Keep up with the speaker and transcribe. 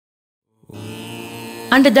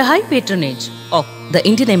Under the high patronage of the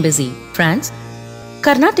Indian Embassy, France,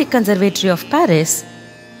 Carnatic Conservatory of Paris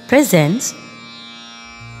presents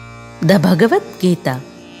the Bhagavad-Gita,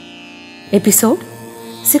 Episode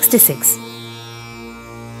 66.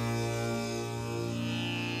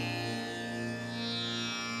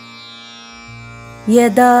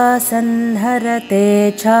 Yada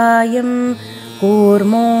sanharate chayam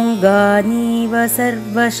kurmonganiva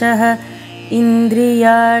sarvashah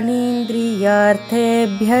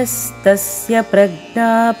indriyanindriyarthebhyas tasya prajna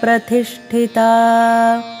pratishtita.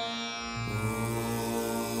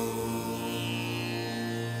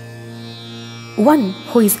 One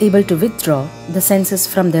who is able to withdraw the senses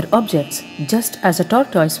from their objects, just as a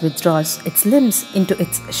tortoise withdraws its limbs into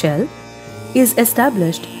its shell, is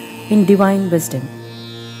established in divine wisdom.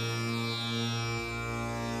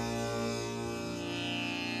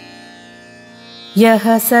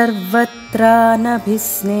 Yaha sarvatra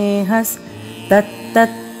nabhisnehas tat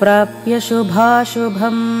prapya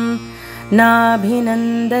shubhashubham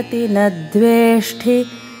nabhinandati nadveshthi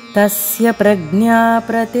tasya prajna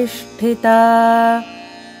pratishtita.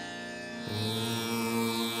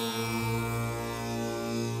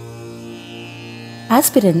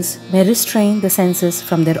 Aspirants may restrain the senses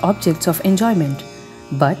from their objects of enjoyment,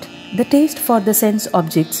 but the taste for the sense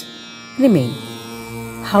objects remain.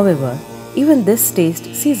 However, even this taste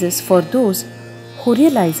ceases for those who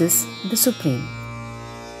realizes the Supreme.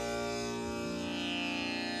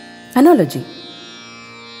 Analogy.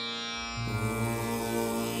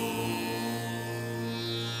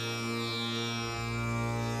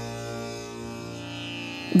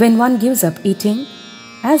 When one gives up eating,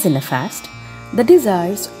 as in a fast, the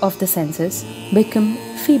desires of the senses become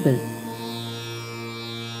feeble.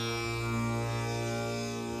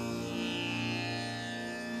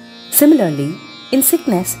 Similarly, in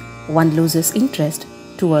sickness, one loses interest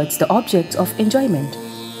towards the objects of enjoyment.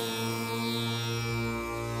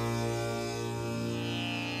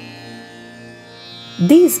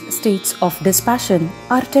 These states of dispassion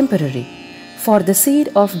are temporary, for the seed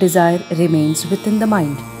of desire remains within the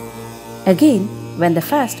mind. Again, when the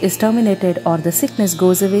fast is terminated or the sickness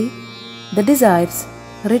goes away, the desires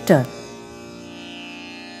return.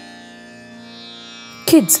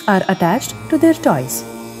 Kids are attached to their toys.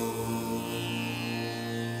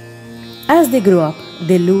 As they grow up,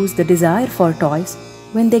 they lose the desire for toys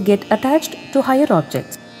when they get attached to higher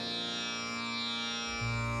objects.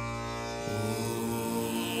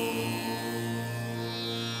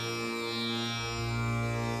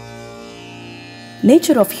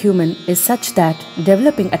 Nature of human is such that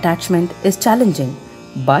developing attachment is challenging,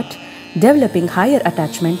 but developing higher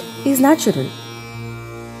attachment is natural.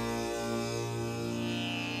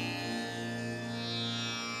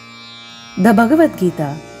 The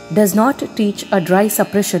Bhagavad-Gita does not teach a dry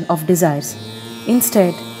suppression of desires.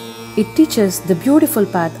 Instead, it teaches the beautiful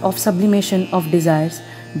path of sublimation of desires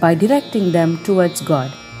by directing them towards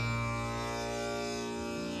God.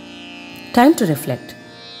 Time to reflect.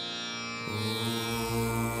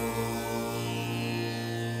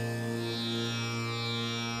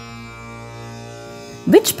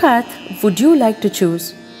 Which path would you like to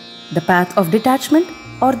choose? The path of detachment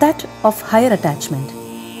or that of higher attachment?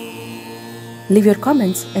 Leave your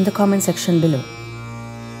comments in the comment section below.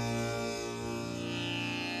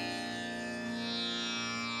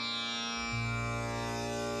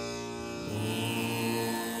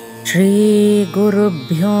 Shri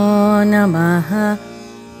Gurubhyo Namaha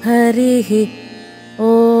Harihi